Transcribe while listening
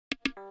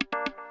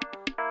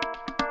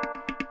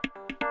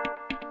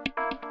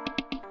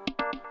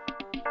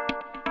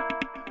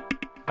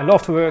I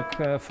love to work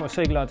for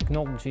Segula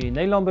Technology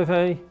Nederland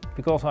BV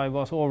because I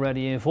was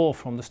already involved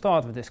from the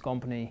start with this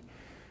company.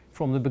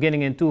 From the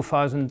beginning in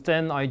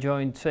 2010 I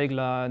joined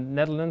Segula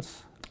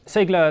Netherlands.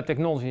 Segula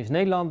Technologies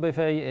Nederland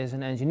BV is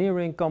an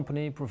engineering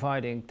company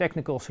providing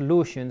technical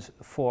solutions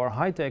for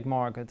high-tech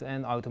market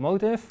and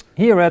automotive.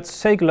 Here at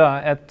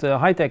Segula at the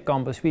high-tech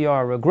campus we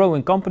are a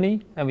growing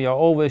company and we are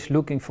always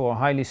looking for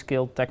highly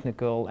skilled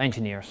technical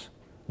engineers,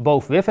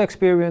 both with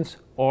experience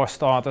or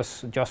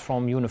starters just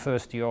from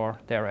university or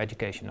their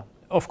educational.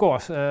 Of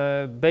course,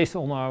 based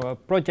on our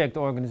project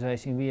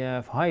organization we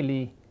have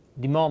highly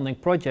demanding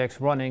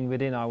projects running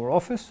within our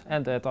office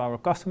and at our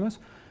customers,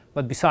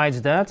 but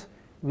besides that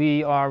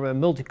we are a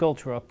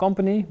multicultural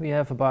company. We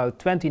have about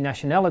 20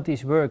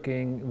 nationalities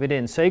working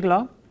within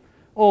Segula.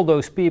 All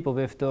those people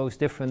with those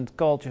different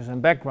cultures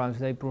and backgrounds,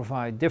 they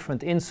provide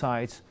different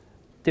insights,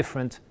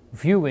 different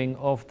viewing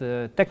of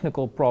the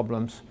technical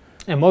problems.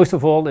 And most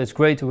of all, it's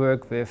great to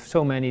work with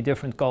so many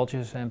different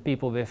cultures and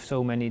people with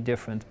so many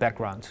different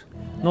backgrounds.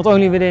 Not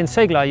only within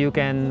Segula you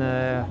can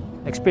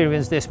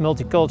experience this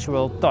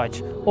multicultural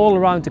touch. All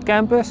around the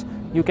campus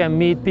you can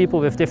meet people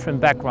with different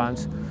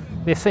backgrounds.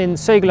 Within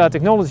Segula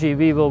Technology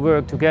we will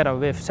work together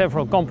with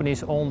several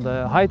companies on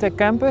the high-tech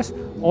campus,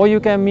 or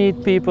you can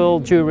meet people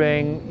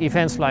during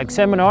events like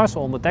seminars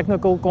on the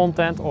technical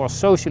content or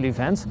social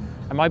events,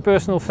 and my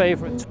personal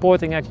favorite,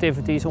 sporting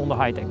activities on the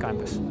high-tech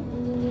campus.